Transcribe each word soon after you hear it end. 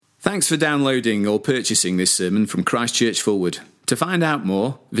Thanks for downloading or purchasing this sermon from Christ Church Fulwood. To find out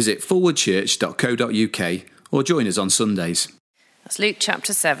more, visit fulwoodchurch.co.uk or join us on Sundays. That's Luke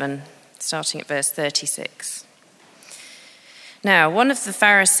chapter 7, starting at verse 36. Now, one of the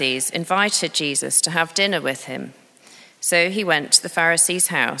Pharisees invited Jesus to have dinner with him. So he went to the Pharisee's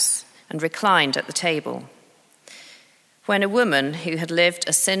house and reclined at the table. When a woman who had lived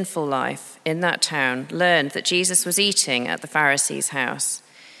a sinful life in that town learned that Jesus was eating at the Pharisee's house,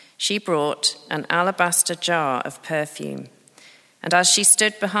 she brought an alabaster jar of perfume, and as she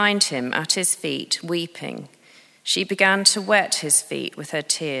stood behind him at his feet, weeping, she began to wet his feet with her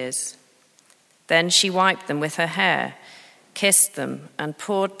tears. Then she wiped them with her hair, kissed them, and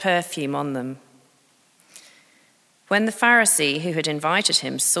poured perfume on them. When the Pharisee who had invited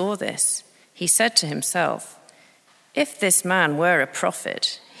him saw this, he said to himself, "If this man were a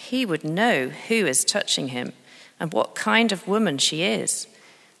prophet, he would know who is touching him and what kind of woman she is,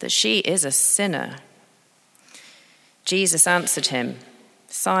 that she is a sinner." Jesus answered him,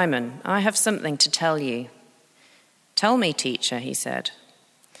 "Simon, I have something to tell you." "Tell me, teacher," he said.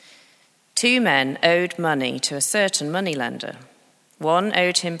 2 men owed money to a certain moneylender. One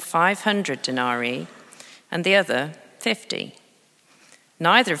owed him 500 denarii and the other 50.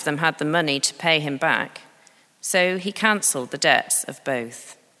 Neither of them had the money to pay him back, so he cancelled the debts of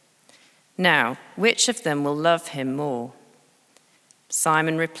both. Now, which of them will love him more?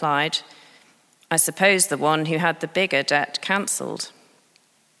 Simon replied, "I suppose the one who had the bigger debt cancelled."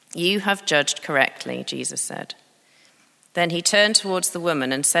 "You have judged correctly," Jesus said. Then he turned towards the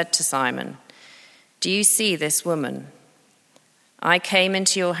woman and said to Simon, "Do you see this woman? I came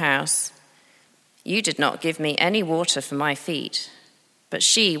into your house. You did not give me any water for my feet, but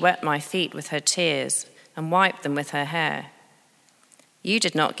she wet my feet with her tears and wiped them with her hair. You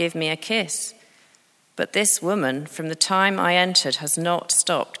did not give me a kiss, but this woman, from the time I entered, has not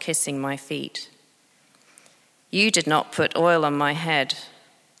stopped kissing my feet. You did not put oil on my head,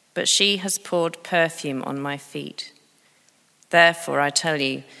 but she has poured perfume on my feet. Therefore, I tell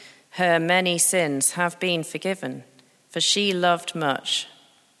you, her many sins have been forgiven, for she loved much.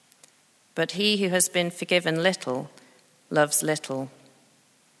 But he who has been forgiven little loves little."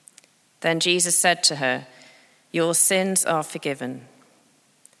 Then Jesus said to her, "Your sins are forgiven."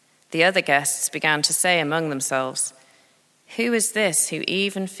 The other guests began to say among themselves, "Who is this who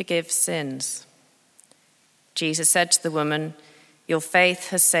even forgives sins?" Jesus said to the woman, "Your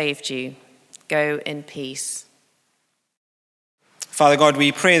faith has saved you. Go in peace." Father God,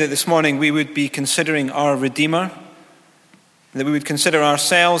 we pray that this morning we would be considering our Redeemer, that we would consider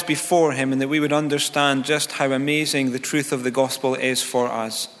ourselves before him, and that we would understand just how amazing the truth of the gospel is for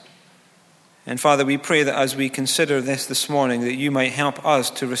us. And Father, we pray that as we consider this morning, that you might help us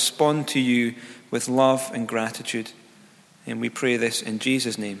to respond to you with love and gratitude. And we pray this in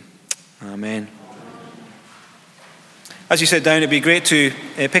Jesus' name. Amen. As you sit down, it'd be great to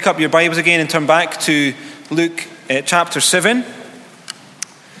pick up your Bibles again and turn back to Luke chapter 7.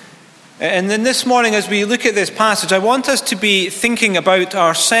 And then this morning, as we look at this passage, I want us to be thinking about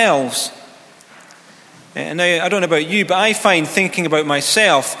ourselves. Now, I don't know about you, but I find thinking about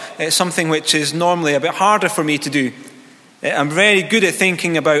myself something which is normally a bit harder for me to do. I'm very good at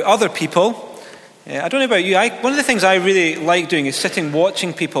thinking about other people. I don't know about you. One of the things I really like doing is sitting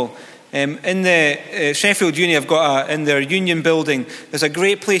watching people. In the Sheffield Uni, I've got in their union building, there's a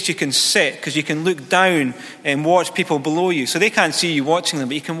great place you can sit because you can look down and watch people below you. So they can't see you watching them,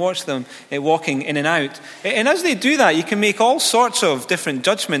 but you can watch them walking in and out. And as they do that, you can make all sorts of different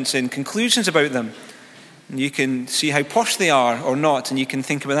judgments and conclusions about them. You can see how posh they are or not, and you can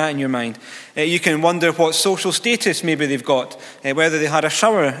think about that in your mind. You can wonder what social status maybe they've got, whether they had a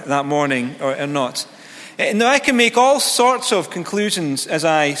shower that morning or not. Now, I can make all sorts of conclusions as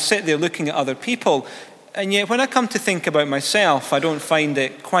I sit there looking at other people, and yet when I come to think about myself, I don't find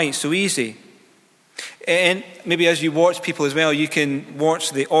it quite so easy. And maybe as you watch people as well, you can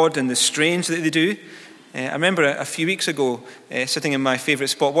watch the odd and the strange that they do. I remember a few weeks ago sitting in my favourite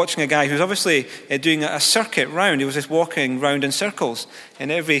spot watching a guy who was obviously doing a circuit round. He was just walking round in circles,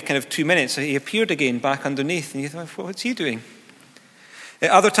 and every kind of 2 minutes he appeared again back underneath, and you thought, what's he doing? At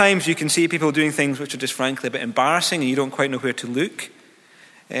other times you can see people doing things which are just frankly a bit embarrassing and you don't quite know where to look.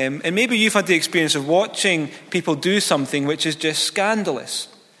 And maybe you've had the experience of watching people do something which is just scandalous.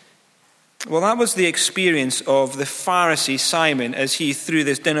 Well, that was the experience of the Pharisee Simon as he threw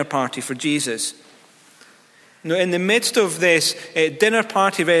this dinner party for Jesus. Now, in the midst of this dinner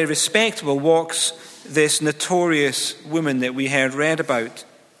party, very respectable, walks this notorious woman that we heard read about.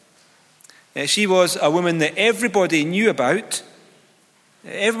 She was a woman that everybody knew about.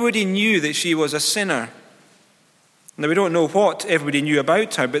 Everybody knew that she was a sinner. Now, we don't know what everybody knew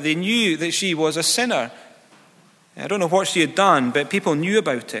about her, but they knew that she was a sinner. I don't know what she had done, but people knew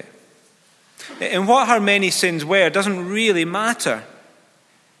about it. And what her many sins were doesn't really matter.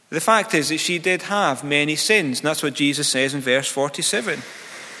 The fact is that she did have many sins, and that's what Jesus says in verse 47.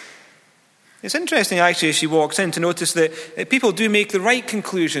 It's interesting, actually, as she walks in, to notice that people do make the right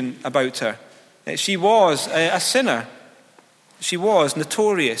conclusion about her. She was a sinner. She was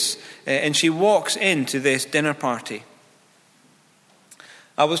notorious, and she walks into this dinner party.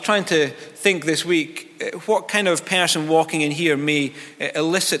 I was trying to think this week, what kind of person walking in here may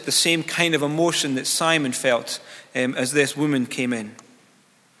elicit the same kind of emotion that Simon felt as this woman came in.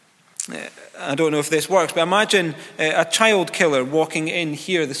 I don't know if this works, but imagine a child killer walking in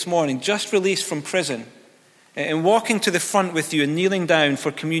here this morning, just released from prison, and walking to the front with you and kneeling down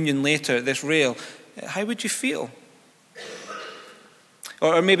for communion later at this rail. How would you feel?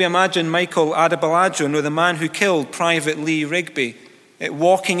 Or maybe imagine Michael Adebolajo, the man who killed Private Lee Rigby,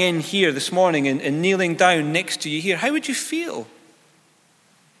 walking in here this morning and kneeling down next to you here. How would you feel?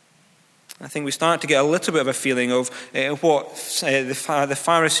 I think we start to get a little bit of a feeling of what the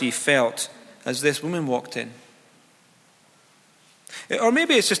Pharisee felt as this woman walked in. Or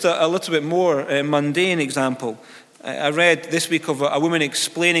maybe it's just a little bit more mundane example. I read this week of a woman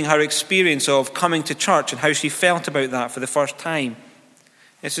explaining her experience of coming to church and how she felt about that for the first time.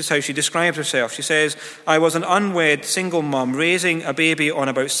 This is how she describes herself. She says, "I was an unwed single mum raising a baby on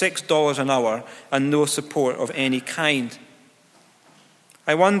about $6 an hour and no support of any kind.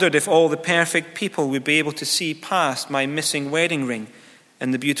 I wondered if all the perfect people would be able to see past my missing wedding ring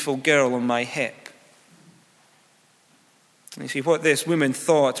and the beautiful girl on my hip." You see, what this woman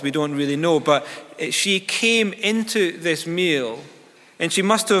thought, we don't really know, but she came into this meal and she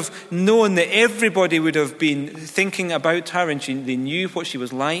must have known that everybody would have been thinking about her, and they knew what she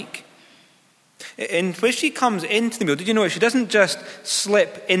was like. And when she comes into the meal, did you know she doesn't just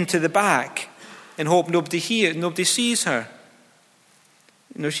slip into the back and hope nobody sees her?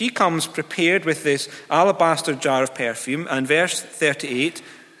 You know, she comes prepared with this alabaster jar of perfume, and verse 38,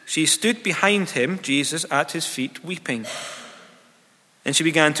 she stood behind him, Jesus, at his feet, weeping. And she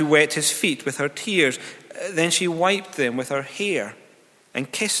began to wet his feet with her tears. Then she wiped them with her hair and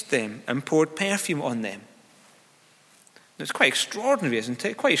kissed them and poured perfume on them. It's quite extraordinary, isn't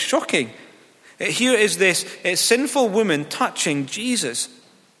it? Quite shocking. Here is this sinful woman touching Jesus,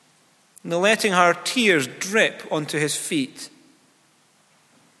 letting her tears drip onto his feet,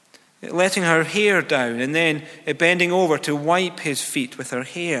 letting her hair down, and then bending over to wipe his feet with her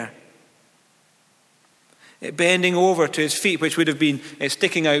hair. Bending over to his feet, which would have been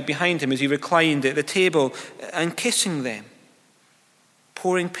sticking out behind him as he reclined at the table, and kissing them,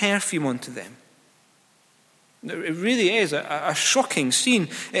 pouring perfume onto them. It really is a shocking scene.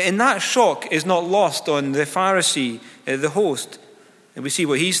 And that shock is not lost on the Pharisee, the host. And we see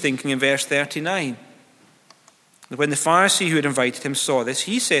what he's thinking in verse 39. When the Pharisee who had invited him saw this,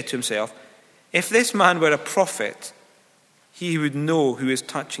 he said to himself, "If this man were a prophet, he would know who is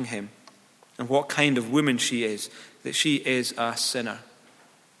touching him and what kind of woman she is, that she is a sinner."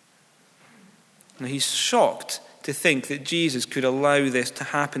 Now he's shocked to think that Jesus could allow this to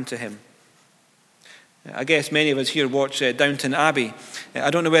happen to him. I guess many of us here watch Downton Abbey.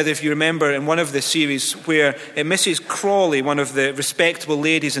 I don't know whether if you remember in one of the series where Mrs. Crawley, one of the respectable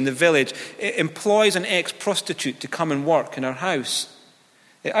ladies in the village, employs an ex-prostitute to come and work in her house.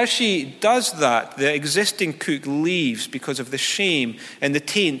 As she does that, the existing cook leaves because of the shame and the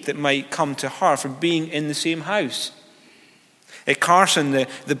taint that might come to her for being in the same house. Carson,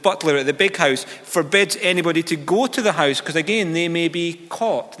 the butler at the big house, forbids anybody to go to the house because, again, they may be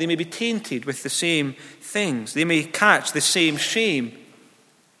caught. They may be tainted with the same things. They may catch the same shame.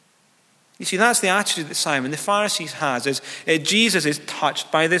 You see, that's the attitude that Simon the Pharisee has as Jesus is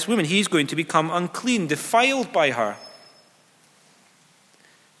touched by this woman. He's going to become unclean, defiled by her.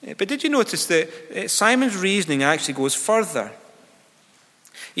 But did you notice that Simon's reasoning actually goes further?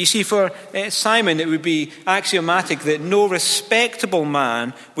 You see, for Simon, it would be axiomatic that no respectable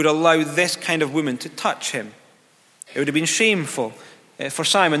man would allow this kind of woman to touch him. It would have been shameful. For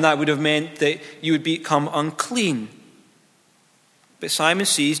Simon, that would have meant that you would become unclean. But Simon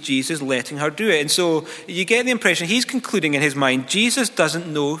sees Jesus letting her do it. And so you get the impression he's concluding in his mind, Jesus doesn't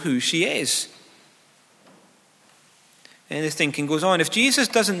know who she is. And his thinking goes on. If Jesus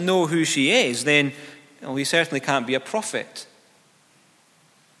doesn't know who she is, then he certainly can't be a prophet.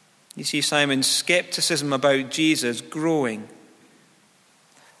 You see Simon's skepticism about Jesus growing.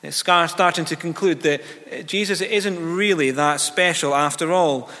 It's starting to conclude that Jesus isn't really that special after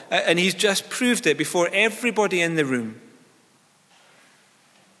all. And he's just proved it before everybody in the room.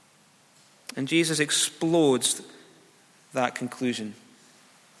 And Jesus explodes that conclusion.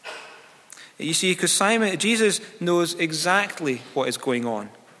 You see, because Jesus knows exactly what is going on.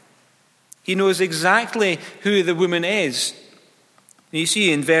 He knows exactly who the woman is. You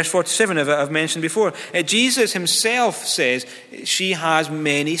see in verse 47, I've mentioned before, Jesus himself says she has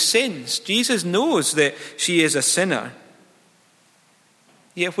many sins. Jesus knows that she is a sinner.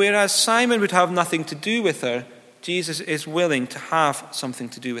 Yet whereas Simon would have nothing to do with her, Jesus is willing to have something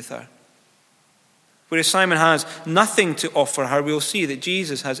to do with her. Whereas Simon has nothing to offer her, we'll see that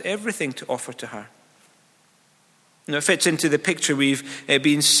Jesus has everything to offer to her. Now, it fits into the picture we've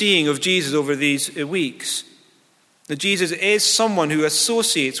been seeing of Jesus over these weeks. Now, Jesus is someone who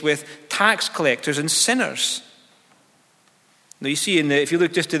associates with tax collectors and sinners. Now, you see, if you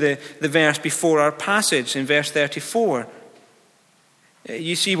look just to the verse before our passage, in verse 34,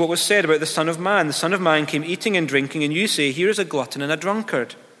 you see what was said about the Son of Man. The Son of Man came eating and drinking, and you say, here is a glutton and a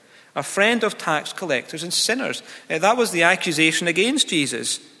drunkard, a friend of tax collectors and sinners. That was the accusation against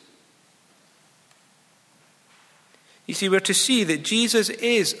Jesus. You see, we're to see that Jesus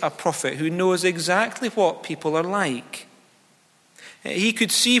is a prophet who knows exactly what people are like. He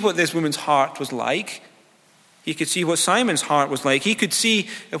could see what this woman's heart was like. He could see what Simon's heart was like. He could see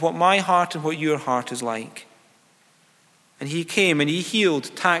what my heart and what your heart is like. And he came and he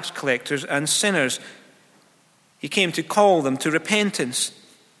healed tax collectors and sinners. He came to call them to repentance.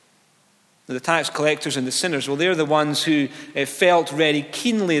 The tax collectors and the sinners, well, they're the ones who felt very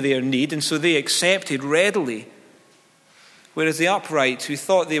keenly their need, and so they accepted readily. Whereas the upright, who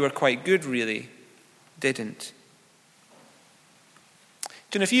thought they were quite good, really didn't.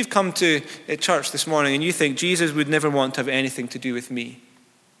 Do you know, if you've come to church this morning and you think Jesus would never want to have anything to do with me,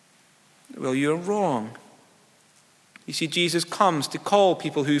 well, you're wrong. You see, Jesus comes to call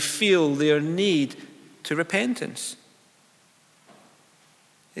people who feel their need to repentance.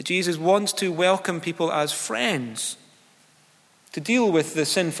 Jesus wants to welcome people as friends, to deal with the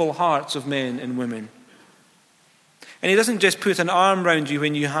sinful hearts of men and women. And he doesn't just put an arm around you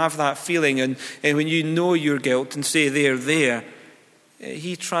when you have that feeling and when you know your guilt and say, there.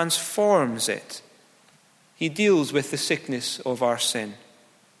 He transforms it. He deals with the sickness of our sin.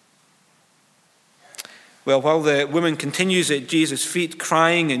 Well, while the woman continues at Jesus' feet,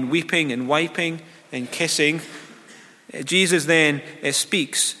 crying and weeping and wiping and kissing, Jesus then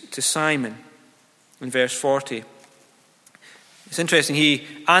speaks to Simon in verse 40. It's interesting, he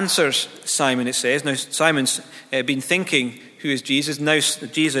answers Simon, it says. Now, Simon's been thinking, who is Jesus? Now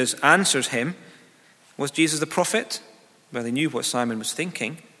Jesus answers him. Was Jesus the prophet? Well, he knew what Simon was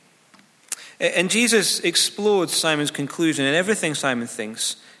thinking. And Jesus explodes Simon's conclusion and everything Simon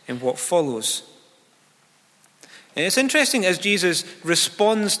thinks in what follows. And it's interesting as Jesus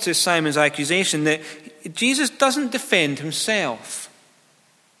responds to Simon's accusation that Jesus doesn't defend himself.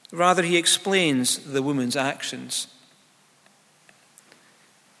 Rather, he explains the woman's actions.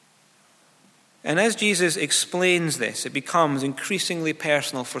 And as Jesus explains this, it becomes increasingly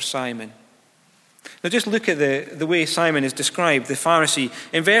personal for Simon. Now just look at the way Simon is described, the Pharisee.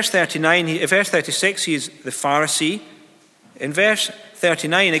 In verse 36, he is the Pharisee. In verse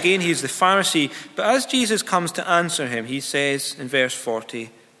 39, again, he is the Pharisee. But as Jesus comes to answer him, he says in verse 40,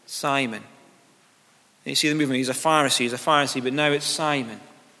 Simon. And you see the movement, he's a Pharisee, but now it's Simon.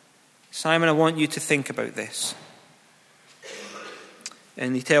 Simon, I want you to think about this.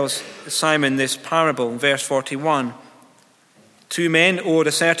 And he tells Simon this parable in verse 41. 2 men owed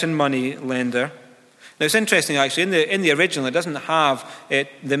a certain money lender. Now it's interesting actually, in the original it doesn't have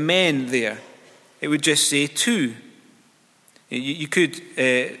the men there. It would just say 2. You could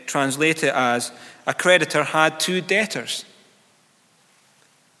translate it as a creditor had 2 debtors.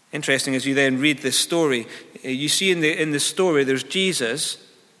 Interesting as you then read this story. You see in the story there's Jesus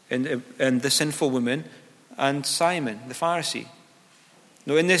and the sinful woman and Simon, the Pharisee.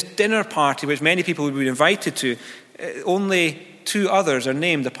 Now, in this dinner party, which many people would be invited to, only 2 others are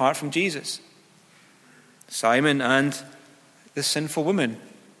named apart from Jesus. Simon and the sinful woman.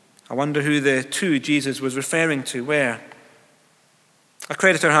 I wonder who the 2 Jesus was referring to were. A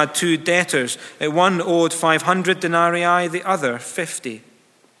creditor had 2 debtors. One owed 500 denarii, the other 50.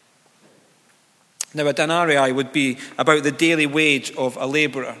 Now, a denarii would be about the daily wage of a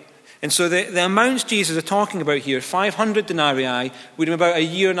labourer. And so the amounts Jesus is talking about here, 500 denarii, would be about a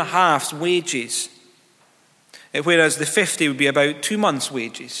year and a half's wages. Whereas the 50 would be about 2 months'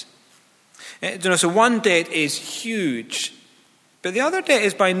 wages. So one debt is huge, but the other debt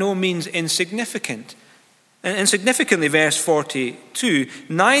is by no means insignificant. And significantly, verse 42,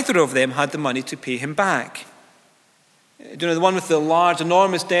 neither of them had the money to pay him back. The one with the large,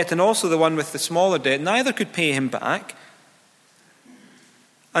 enormous debt and also the one with the smaller debt, neither could pay him back.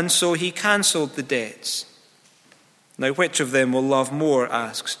 And so he cancelled the debts. Now, which of them will love more,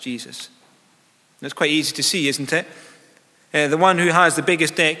 asks Jesus. And it's quite easy to see, isn't it? The one who has the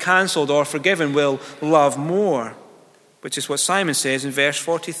biggest debt cancelled or forgiven will love more, which is what Simon says in verse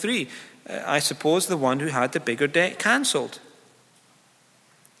 43. I suppose the one who had the bigger debt cancelled.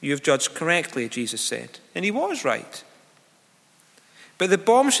 You have judged correctly, Jesus said. And he was right. But the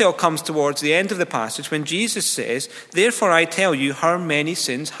bombshell comes towards the end of the passage when Jesus says, therefore I tell you, her many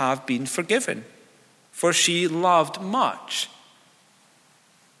sins have been forgiven, for she loved much.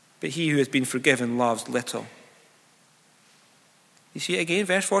 But he who has been forgiven loves little. You see it again,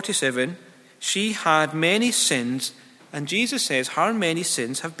 verse 47. She had many sins, and Jesus says her many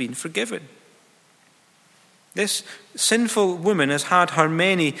sins have been forgiven. This sinful woman has had her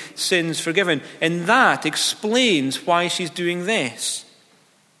many sins forgiven, and that explains why she's doing this.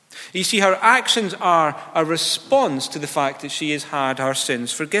 You see, her actions are a response to the fact that she has had her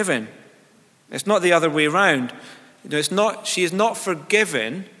sins forgiven. It's not the other way around. She is not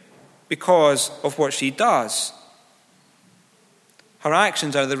forgiven because of what she does. Her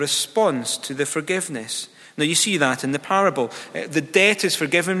actions are the response to the forgiveness. Now you see that in the parable. The debt is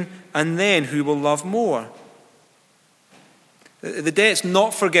forgiven, and then who will love more? The debt's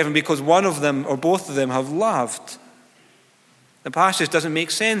not forgiven because one of them or both of them have loved. The passage doesn't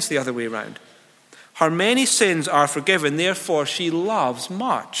make sense the other way around. Her many sins are forgiven, therefore she loves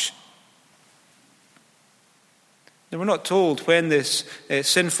much. Now, we're not told when this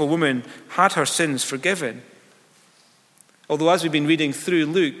sinful woman had her sins forgiven. Although as we've been reading through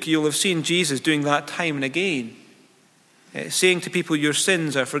Luke, you'll have seen Jesus doing that time and again. Saying to people, your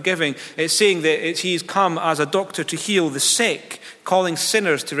sins are forgiven. It's saying that he's come as a doctor to heal the sick, calling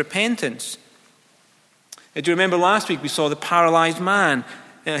sinners to repentance. Do you remember last week we saw the paralyzed man?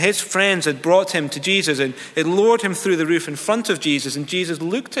 His friends had brought him to Jesus and had lowered him through the roof in front of Jesus. And Jesus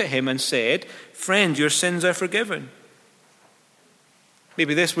looked at him and said, friend, your sins are forgiven.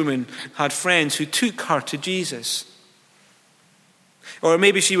 Maybe this woman had friends who took her to Jesus. Or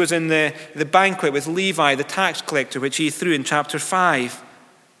maybe she was in the banquet with Levi, the tax collector, which he threw in chapter 5.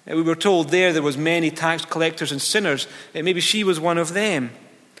 We were told there was many tax collectors and sinners. Maybe she was one of them.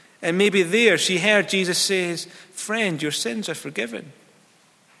 And maybe there she heard Jesus says, friend, your sins are forgiven.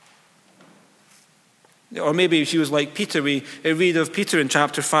 Or maybe she was like Peter. We read of Peter in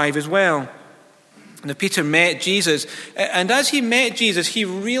chapter 5 as well. And Peter met Jesus, and as he met Jesus, he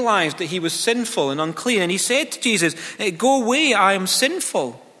realized that he was sinful and unclean, and he said to Jesus, go away, I am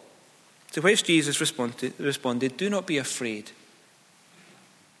sinful. To which Jesus responded, do not be afraid.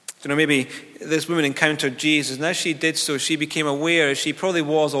 Maybe this woman encountered Jesus, and as she did so, she became aware, as she probably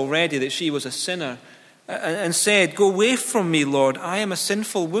was already, that she was a sinner, and said, go away from me, Lord, I am a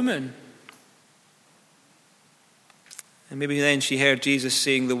sinful woman. And maybe then she heard Jesus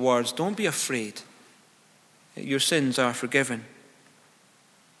saying the words, don't be afraid. Your sins are forgiven.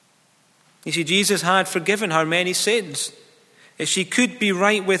 You see, Jesus had forgiven her many sins. She could be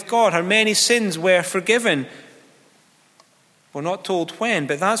right with God. Her many sins were forgiven. We're not told when,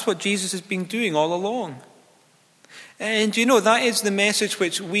 but that's what Jesus has been doing all along. And that is the message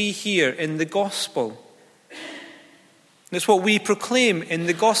which we hear in the gospel. It's what we proclaim in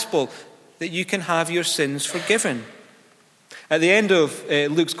the gospel, that you can have your sins forgiven. At the end of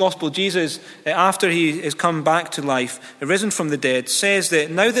Luke's gospel, Jesus, after he has come back to life, risen from the dead, says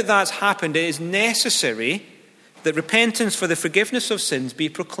that now that that's happened, it is necessary that repentance for the forgiveness of sins be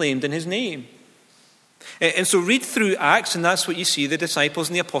proclaimed in his name. And so read through Acts, and that's what you see the disciples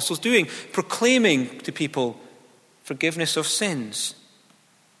and the apostles doing, proclaiming to people forgiveness of sins.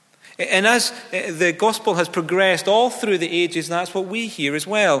 And as the gospel has progressed all through the ages, that's what we hear as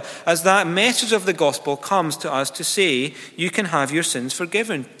well. As that message of the gospel comes to us to say, you can have your sins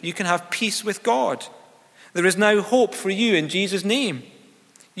forgiven. You can have peace with God. There is now hope for you in Jesus' name.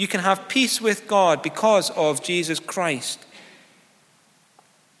 You can have peace with God because of Jesus Christ.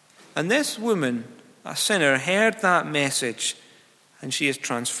 And this woman, a sinner, heard that message, and she is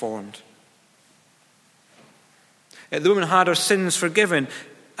transformed. The woman had her sins forgiven,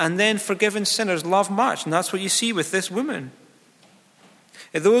 and then forgiven sinners love much. And that's what you see with this woman.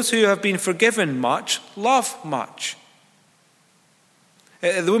 Those who have been forgiven much love much.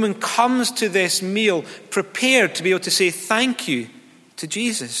 The woman comes to this meal prepared to be able to say thank you to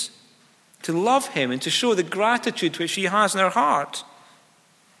Jesus, to love him, and to show the gratitude which she has in her heart.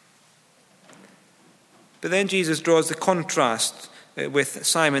 But then Jesus draws the contrast with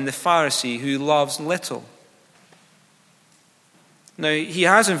Simon the Pharisee, who loves little. Now, he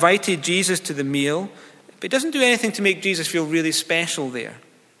has invited Jesus to the meal, but he doesn't do anything to make Jesus feel really special there.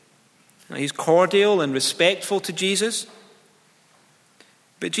 Now, he's cordial and respectful to Jesus,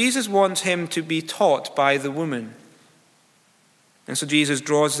 but Jesus wants him to be taught by the woman. And so Jesus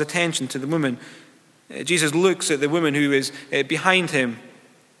draws his attention to the woman. Jesus looks at the woman who is behind him,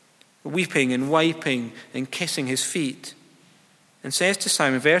 weeping and wiping and kissing his feet, and says to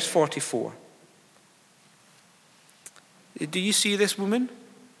Simon, verse 44, "Do you see this woman?"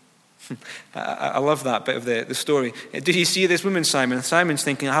 I love that bit of the story. "Do you see this woman, Simon?" And Simon's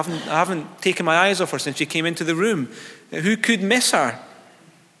thinking, I haven't taken my eyes off her since she came into the room. Who could miss her?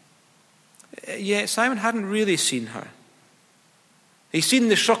 Yet Simon hadn't really seen her. He's seen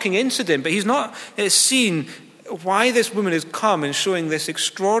the shocking incident, but he's not seen why this woman has come and showing this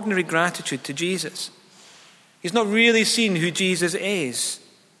extraordinary gratitude to Jesus. He's not really seen who Jesus is.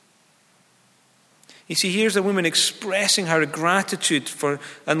 You see, here's a woman expressing her gratitude for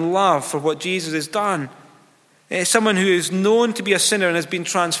and love for what Jesus has done. Someone who is known to be a sinner and has been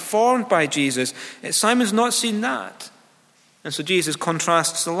transformed by Jesus. Simon's not seen that. And so Jesus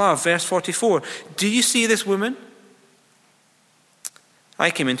contrasts the love. Verse 44, "Do you see this woman? I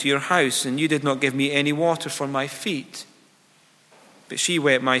came into your house, and you did not give me any water for my feet. But she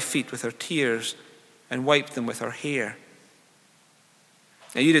wet my feet with her tears and wiped them with her hair.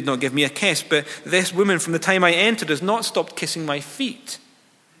 Now you did not give me a kiss, but this woman from the time I entered has not stopped kissing my feet.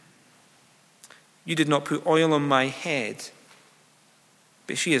 You did not put oil on my head,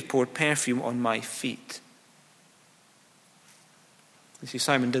 but she has poured perfume on my feet." You see,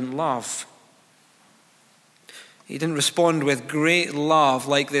 Simon didn't love. He didn't respond with great love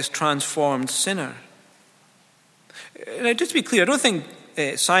like this transformed sinner. Now, just to be clear, I don't think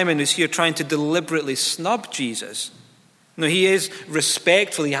Simon is here trying to deliberately snub Jesus. No, he is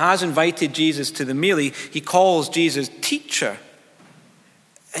respectful. He has invited Jesus to the meal. He calls Jesus teacher.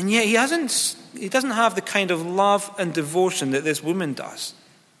 And yet he doesn't have the kind of love and devotion that this woman does.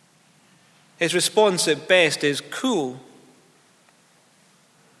 His response at best is cool.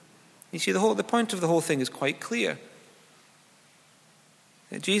 You see, the point of the whole thing is quite clear.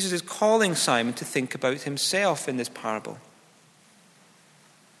 That Jesus is calling Simon to think about himself in this parable.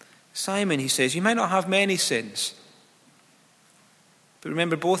 "Simon," he says, "you might not have many sins. But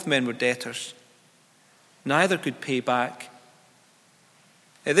remember, both men were debtors. Neither could pay back.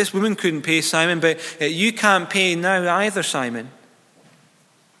 This woman couldn't pay, Simon, but you can't pay now either, Simon.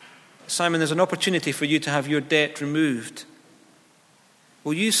 Simon, there's an opportunity for you to have your debt removed.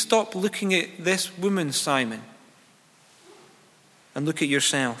 Will you stop looking at this woman, Simon, and look at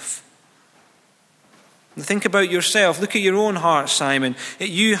yourself? And think about yourself. Look at your own heart, Simon.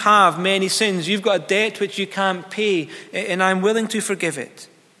 You have many sins. You've got a debt which you can't pay, and I'm willing to forgive it."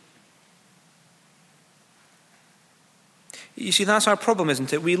 You see, that's our problem,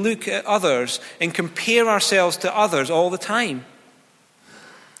 isn't it? We look at others and compare ourselves to others all the time.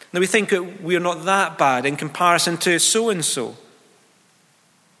 Now we think that we're not that bad in comparison to so-and-so.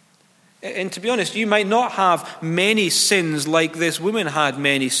 And to be honest, you might not have many sins like this woman had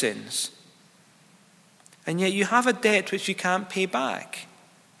many sins. And yet you have a debt which you can't pay back.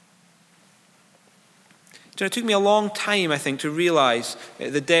 It took me a long time, I think, to realize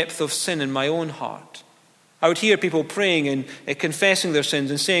the depth of sin in my own heart. I would hear people praying and confessing their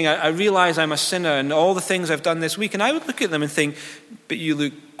sins and saying, I realize I'm a sinner and all the things I've done this week. And I would look at them and think, but you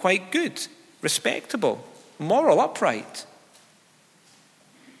look quite good, respectable, moral, upright.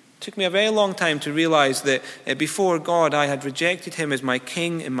 It took me a very long time to realize that before God I had rejected him as my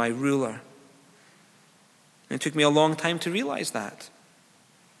king and my ruler. And it took me a long time to realize that.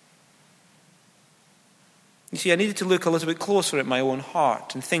 You see, I needed to look a little bit closer at my own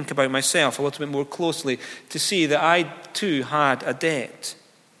heart and think about myself a little bit more closely to see that I too had a debt.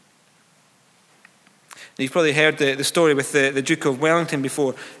 Now, you've probably heard the story with the Duke of Wellington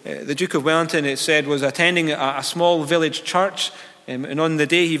before. The Duke of Wellington, it said, was attending a small village church. And on the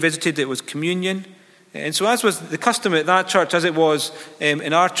day he visited, it was communion. And so as was the custom at that church, as it was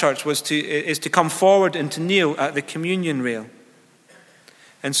in our church, is to come forward and to kneel at the communion rail.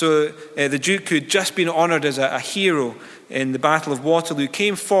 And so the Duke, who'd just been honoured as a hero in the Battle of Waterloo,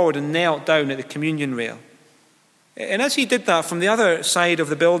 came forward and knelt down at the communion rail. And as he did that, from the other side of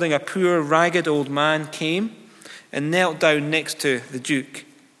the building, a poor, ragged old man came and knelt down next to the Duke.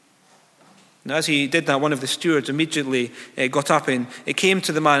 And as he did that, one of the stewards immediately got up and came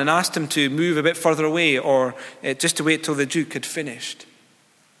to the man and asked him to move a bit further away or just to wait till the Duke had finished.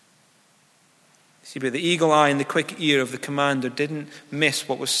 See, but the eagle eye and the quick ear of the commander didn't miss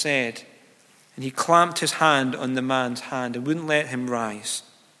what was said. And he clamped his hand on the man's hand and wouldn't let him rise.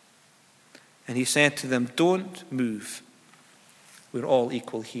 And he said to them, "Don't move. We're all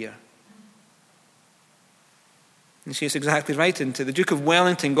equal here." And see, it's exactly right, isn't it? The Duke of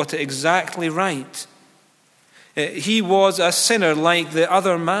Wellington got it exactly right. He was a sinner like the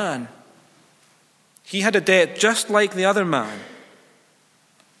other man. He had a debt just like the other man.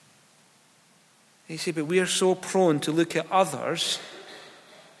 You see, but we are so prone to look at others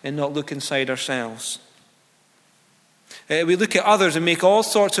and not look inside ourselves. We look at others and make all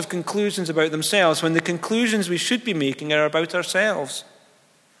sorts of conclusions about themselves when the conclusions we should be making are about ourselves.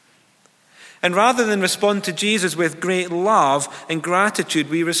 And rather than respond to Jesus with great love and gratitude,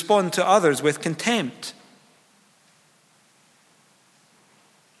 we respond to others with contempt.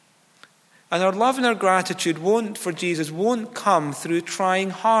 And our love and our gratitude for Jesus won't come through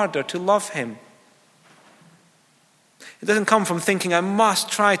trying harder to love him. It doesn't come from thinking, I must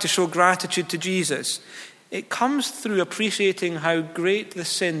try to show gratitude to Jesus. It comes through appreciating how great the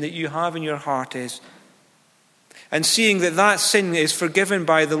sin that you have in your heart is, and seeing that that sin is forgiven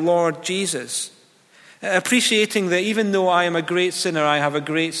by the Lord Jesus. Appreciating that even though I am a great sinner, I have a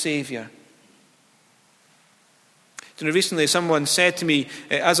great Savior. Recently, someone said to me,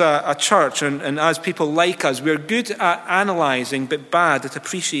 as a church and as people like us, we're good at analysing but bad at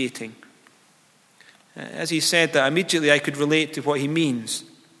appreciating. As he said that, immediately I could relate to what he means.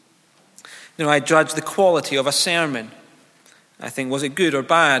 I judge the quality of a sermon. I think, was it good or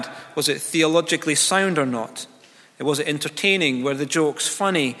bad? Was it theologically sound or not? Was it entertaining? Were the jokes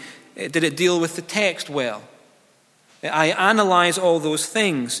funny? Did it deal with the text well? I analyse all those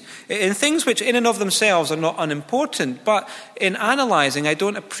things. In things which in and of themselves are not unimportant, but in analysing I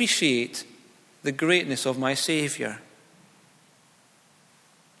don't appreciate the greatness of my Saviour.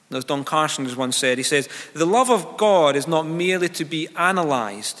 As Don Carson has once said, he says, the love of God is not merely to be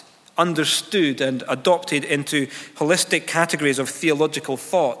analysed, understood and adopted into holistic categories of theological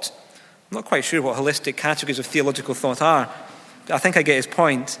thought. I'm not quite sure what holistic categories of theological thought are. I think I get his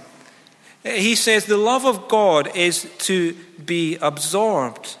point. He says the love of God is to be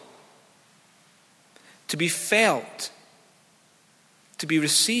absorbed, to be felt, to be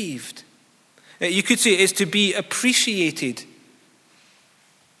received. You could say it is to be appreciated.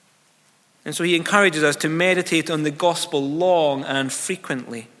 And so he encourages us to meditate on the gospel long and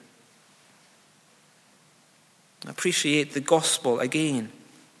frequently. Appreciate the gospel again.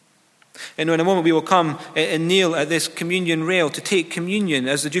 And in a moment we will come and kneel at this communion rail to take communion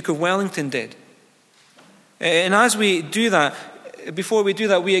as the Duke of Wellington did. And as we do that, before we do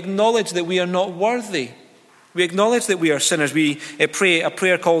that, we acknowledge that we are not worthy. We acknowledge that we are sinners. We pray a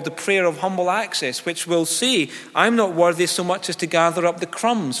prayer called the prayer of humble access, which will say, I'm not worthy so much as to gather up the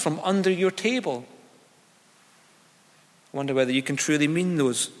crumbs from under your table. I wonder whether you can truly mean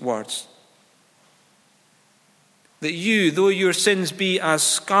those words. That you, though your sins be as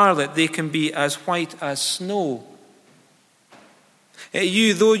scarlet, they can be as white as snow.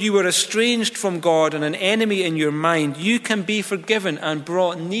 You, though you were estranged from God and an enemy in your mind, you can be forgiven and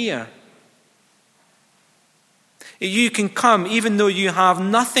brought near. You can come even though you have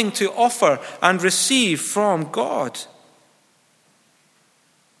nothing to offer and receive from God.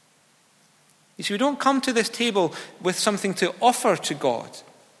 You see, we don't come to this table with something to offer to God.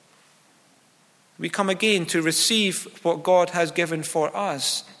 We come again to receive what God has given for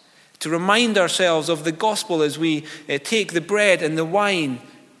us, to remind ourselves of the gospel as we take the bread and the wine,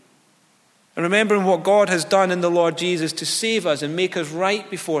 and remembering what God has done in the Lord Jesus to save us and make us right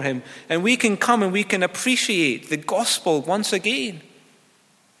before him. And we can come and we can appreciate the gospel once again.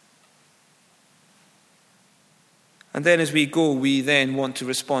 And then as we go, we then want to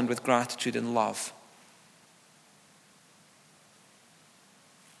respond with gratitude and love.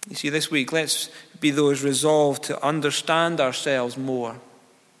 You see, this week, let's be those resolved to understand ourselves more,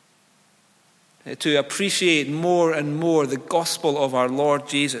 to appreciate more and more the gospel of our Lord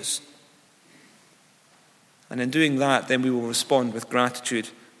Jesus. And in doing that, then we will respond with gratitude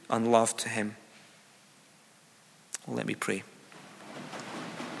and love to him. Well, let me pray.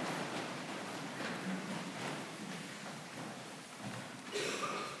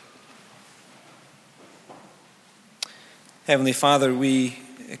 Heavenly Father, we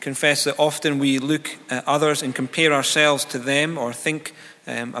confess that often we look at others and compare ourselves to them or think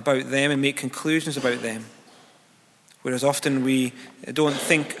about them and make conclusions about them, whereas often we don't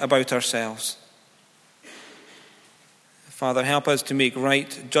think about ourselves. Father, help us to make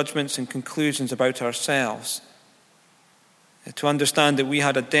right judgments and conclusions about ourselves, to understand that we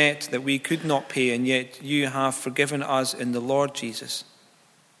had a debt that we could not pay, and yet you have forgiven us in the Lord Jesus.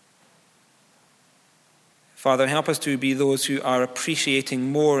 Father, help us to be those who are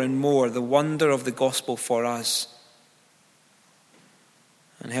appreciating more and more the wonder of the gospel for us.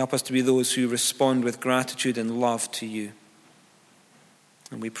 And help us to be those who respond with gratitude and love to you.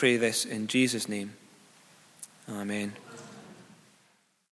 And we pray this in Jesus' name. Amen.